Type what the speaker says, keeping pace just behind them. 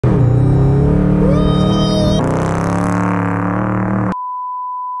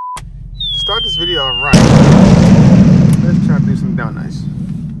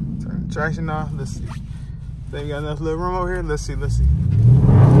traction off. Let's see. Think we got enough little room over here. Let's see. Let's see.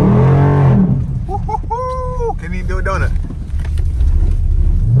 Woo-hoo-hoo! Can he do a donut?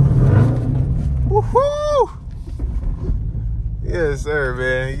 Woo-hoo! Yes, sir,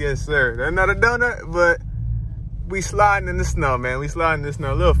 man. Yes, sir. That's not a donut, but we sliding in the snow, man. We sliding in the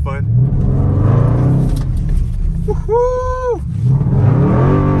snow. A little fun. Woo-hoo!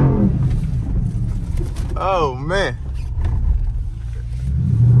 Oh, man.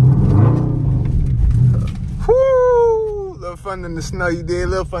 Woo! A little fun in the snow. You did a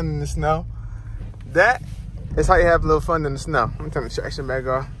little fun in the snow. That is how you have a little fun in the snow. I'm gonna turn the traction back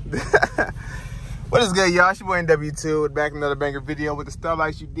off. What is good, y'all? It's your boy NW2 with back another banger video with the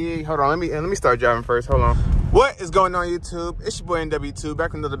starlights you did. Hold on, let me start driving first. Hold on. What is going on, YouTube? It's your boy NW2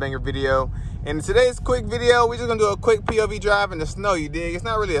 back with another banger video. And in today's quick video, we're just gonna do a quick POV drive in the snow. You dig? It's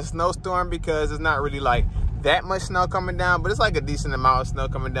not really a snowstorm because it's not really like that much snow coming down, but it's like a decent amount of snow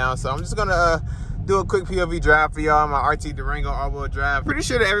coming down. So I'm just gonna do a quick POV drive for y'all. My RT Durango all-wheel drive. Pretty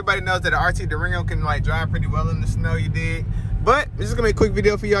sure that everybody knows that an RT Durango can like drive pretty well in the snow. You dig? But it's just gonna be a quick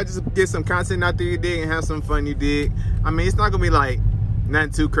video for y'all, just to get some content out there, you dig, and have some fun, you dig. I mean, it's not gonna be like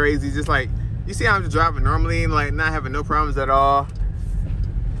nothing too crazy. Just like, you see how I'm just driving normally and like not having no problems at all.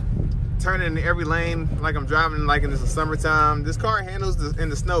 Turning in every lane like I'm driving like in the summertime. This car handles in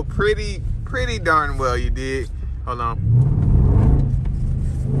the snow pretty darn well, you dig. Hold on.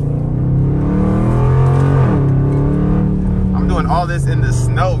 I'm doing all this in the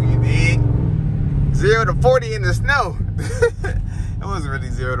snow, you dig. 0 to 40 in the snow. It wasn't really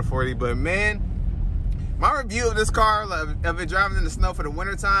 0 to 40, but man, my review of this car, of it driving in the snow for the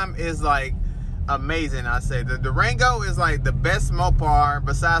winter time, is like amazing. I say the Durango is like the best Mopar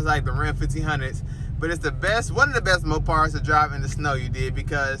besides like the Ram 1500s, but it's the best, one of the best Mopars to drive in the snow, you did,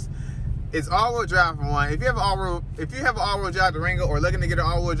 because it's all-wheel drive for one. If you have an all-wheel drive Durango or looking to get an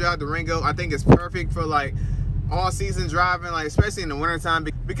all-wheel drive Durango, I think it's perfect for like all season driving, like especially in the winter time,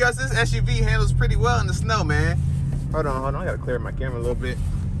 because this SUV handles pretty well in the snow, man. Hold on, I gotta clear my camera a little bit.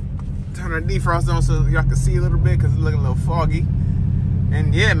 Turn our defrost on so y'all can see a little bit because it's looking a little foggy.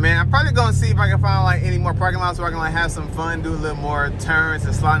 And yeah, man, I'm probably gonna see if I can find like any more parking lots where I can like have some fun, do a little more turns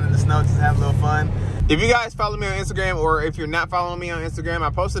and sliding in the snow, just have a little fun. If you guys follow me on Instagram, or if you're not following me on Instagram, I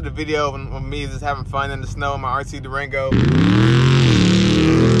posted a video of me just having fun in the snow in my RT Durango.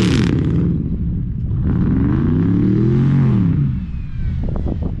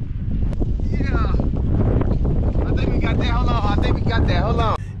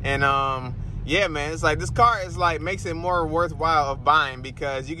 And yeah, man, it's like this car is like makes it more worthwhile of buying,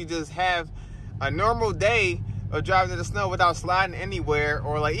 because you can just have a normal day of driving in the snow without sliding anywhere,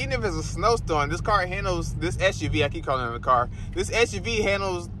 or like even if it's a snowstorm, this car handles, this SUV, I keep calling it a car, this SUV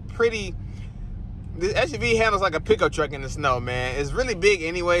handles like a pickup truck in the snow, man. It's really big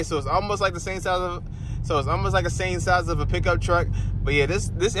anyway, so it's almost like the same size of a pickup truck. But yeah, this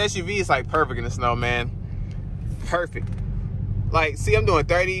SUV is like perfect in the snow, man. Perfect. Like, see, I'm doing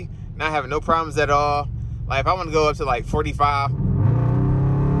 30, not having no problems at all. Like, if I want to go up to like 45,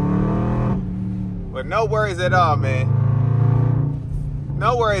 but no worries at all, man.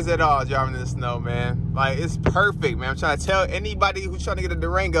 No worries at all driving in the snow, man. Like, it's perfect, man. I'm trying to tell anybody who's trying to get a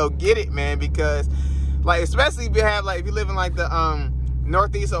Durango, get it, man, because like, especially if you have like, if you live in like the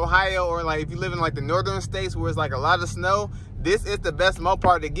Northeast Ohio, or like if you live in like the northern states where it's like a lot of snow, this is the best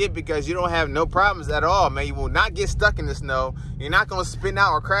Mopar to get, because you don't have no problems at all, man. You will not get stuck in the snow. You're not gonna spin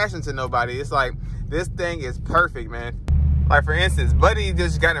out or crash into nobody. It's like, this thing is perfect, man. Like, for instance, buddy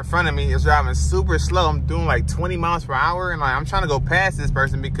just got in front of me, is driving super slow. I'm doing like 20 miles per hour, and like I'm trying to go past this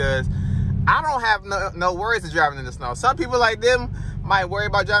person because I don't have no worries of driving in the snow. Some people like them might worry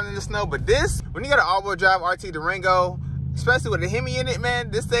about driving in the snow, but this, when you got an all-wheel drive RT Durango, especially with a Hemi in it, man,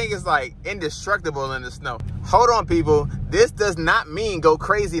 this thing is like indestructible in the snow. Hold on, people. This does not mean go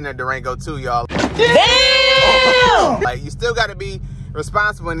crazy in a Durango too, y'all. Damn! Like, you still got to be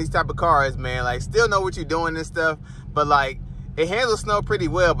responsible in these type of cars, man. Like, still know what you're doing and stuff, but like, it handles snow pretty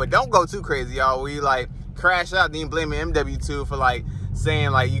well, but don't go too crazy, y'all, where you like crash out and then blame MW2 for like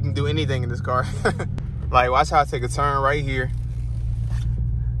saying like you can do anything in this car. Like, watch how I take a turn right here.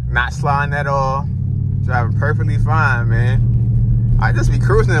 Not sliding at all. Driving perfectly fine, man. I just be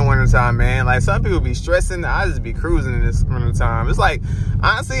cruising in winter time, man. Like, some people be stressing, I just be cruising in this winter time. It's like,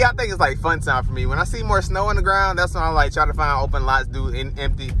 honestly, I think it's like fun time for me. When I see more snow on the ground, that's when I like try to find open lots, do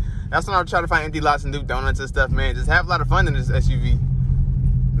empty. That's when I try to find empty lots and do donuts and stuff, man. Just have a lot of fun in this SUV.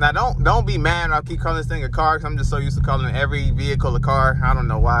 Now, don't be mad when I keep calling this thing a car, because I'm just so used to calling every vehicle a car. I don't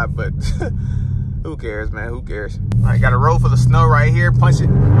know why, but who cares, man? Who cares? All right, got a road full of snow right here. Punch it.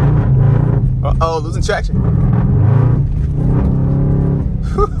 Uh-oh, losing traction.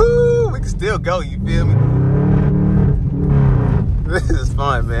 We can still go, you feel me? This is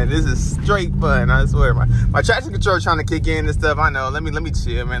fun, man. This is straight fun, I swear. My traction control trying to kick in and stuff. I know. Let me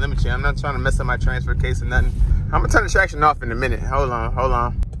chill, man. Let me chill. I'm not trying to mess up my transfer case or nothing. I'm gonna turn the traction off in a minute. Hold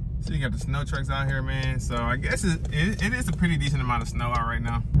on. So you got the snow trucks out here, man. So I guess it is a pretty decent amount of snow out right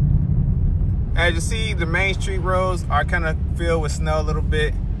now. As you see, the main street roads are kind of filled with snow a little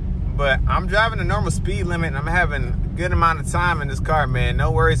bit, but I'm driving the normal speed limit and I'm having a good amount of time in this car, man.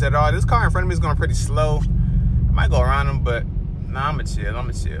 No worries at all. This car in front of me is going pretty slow. I might go around them, but nah, I'm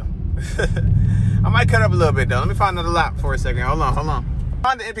gonna chill. I might cut up a little bit though. Let me find another lot for a second. Hold on.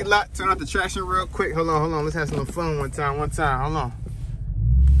 Find the empty lot, turn off the traction real quick. Hold on. Let's have some fun one time. Hold on.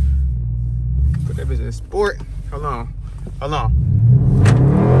 Put that bitch in sport. Hold on.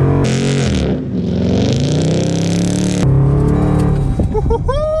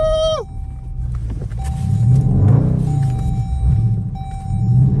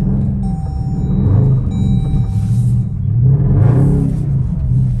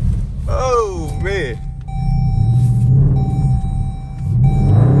 Oh man.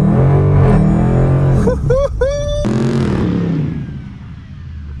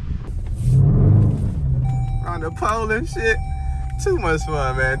 On the pole and shit. Too much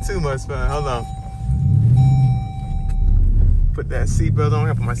fun, man. Too much fun. Hold on. Put that seatbelt on.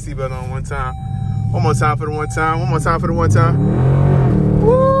 I put my seatbelt on one time. One more time for the one time.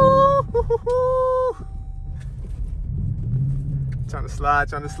 Woo! Trying to slide.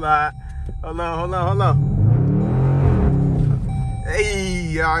 Hold on.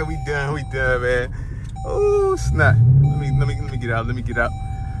 Hey, all right, we done, man. Oh, snap. Let me get out.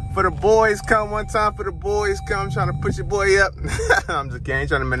 For the boys come one time, I'm trying to push your boy up. I'm just kidding,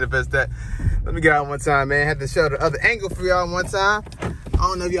 trying to manifest that. Let me get out one time, man. Had to show the other angle for y'all one time. I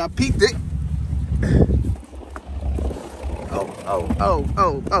don't know if y'all peeped it. Oh.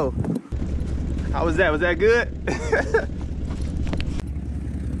 How was that? Was that good?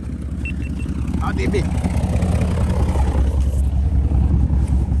 How did it?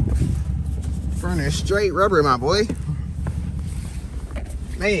 Front is straight rubber, my boy.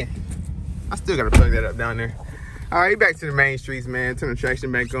 Man, I still gotta plug that up down there. All right, back to the main streets, man. Turn the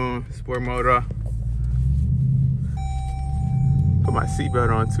traction back on, sport mode off. Put my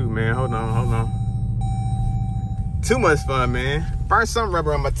seatbelt on too, man. Hold on. Too much fun, man. Burn some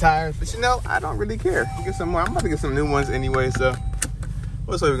rubber on my tires, but you know, I don't really care. Get some more. I'm about to get some new ones anyway, so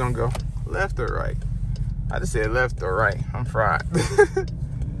which way we gonna go? Left or right? I just said left or right. I'm fried.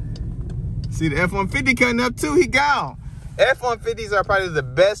 See the F-150 cutting up too, he gone. F-150s are probably the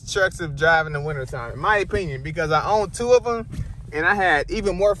best trucks to drive in the wintertime, in my opinion, because I own 2 of them, and I had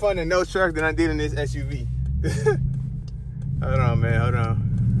even more fun in those trucks than I did in this SUV. Hold on, man,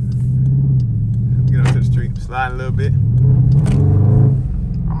 Get onto the street, slide a little bit.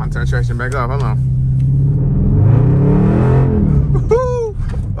 I'm gonna turn traction back off, hold on.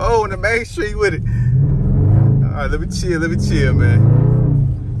 Oh, on the main street with it. All right, let me chill, man.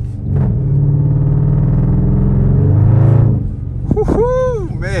 Woohoo,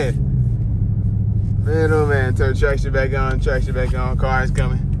 man, oh man, turn traction back on, cars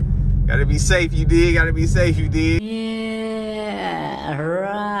coming. Gotta be safe, you dig? Yeah,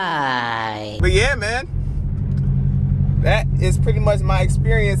 right. But yeah, man, that is pretty much my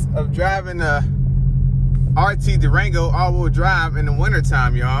experience of driving a RT Durango all-wheel drive in the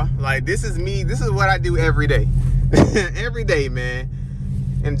wintertime, y'all. Like, this is what I do every day. Every day, man.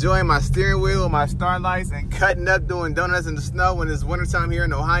 Enjoying my steering wheel, my starlights, and cutting up, doing donuts in the snow when it's wintertime here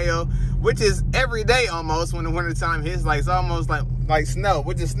in Ohio, which is every day almost when the wintertime hits. Like, it's almost like snow,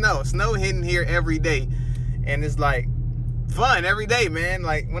 which is snow hitting here every day, and it's like fun every day, man.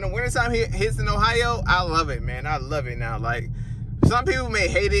 Like, when the wintertime hits in Ohio, I love it, man. I love it now. Like, some people may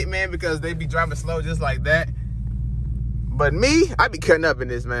hate it, man, because they be driving slow just like that, but me, I be cutting up in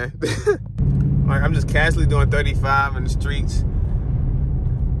this, man. Like, I'm just casually doing 35 in the streets.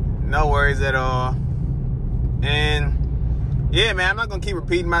 No worries at all. And yeah, man, I'm not gonna keep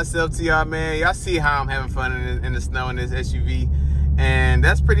repeating myself to y'all, man. Y'all see how I'm having fun in the snow in this SUV. And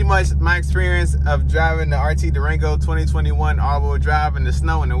that's pretty much my experience of driving the RT Durango 2021 all-wheel drive in the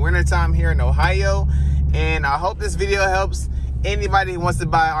snow in the wintertime here in Ohio. And I hope this video helps anybody who wants to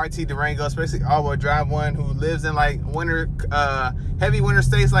buy an RT Durango, especially all-wheel drive one, who lives in like heavy winter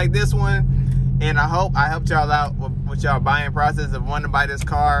states like this one. And I hope I helped y'all out with y'all buying process of wanting to buy this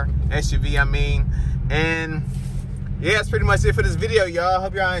car, SUV, I mean. And yeah, that's pretty much it for this video, y'all.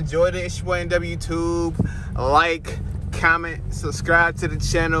 Hope y'all enjoyed it. It's your boy NWTube. Like, comment, subscribe to the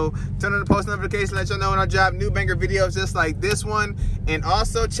channel, turn on the post notification, let y'all know when I drop new banger videos just like this one. And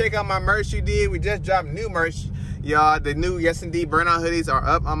also check out my merch you did. We just dropped new merch. Y'all, the new Yes Indeed burnout hoodies are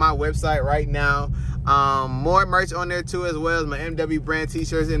up on my website right now. More merch on there too, as well as my MW brand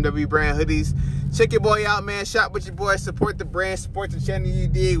t-shirts, MW brand hoodies. Check your boy out, man. Shop with your boy. Support the brand. Support the channel, you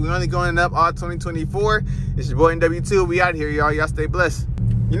dig. We only going up all 2024. It's your boy MW2. We out here, y'all. Y'all stay blessed.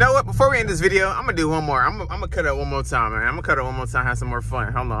 You know what? Before we end this video, I'm gonna do one more. I'm gonna cut it one more time, man. I'm gonna cut it one more time. Have some more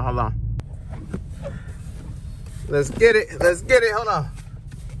fun. Hold on. Let's get it. Hold on.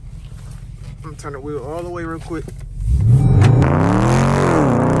 I'm gonna turn the wheel all the way real quick.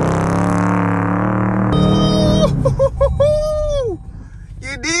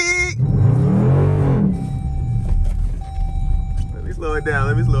 You dig? Let me slow it down.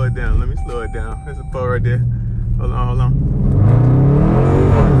 There's a pole right there. Hold on.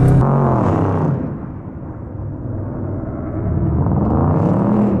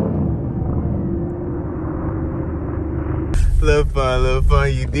 Little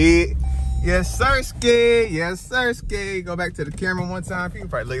fun, you did. Yes, sir, ski. Go back to the camera one time. People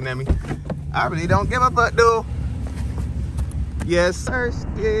probably looking at me. I really don't give a fuck, dude. Yes, sir,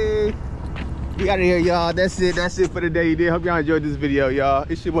 ski. We out of here, y'all. That's it for the day, you did. Hope y'all enjoyed this video, y'all.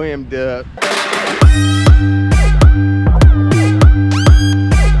 It's your boy M Dub.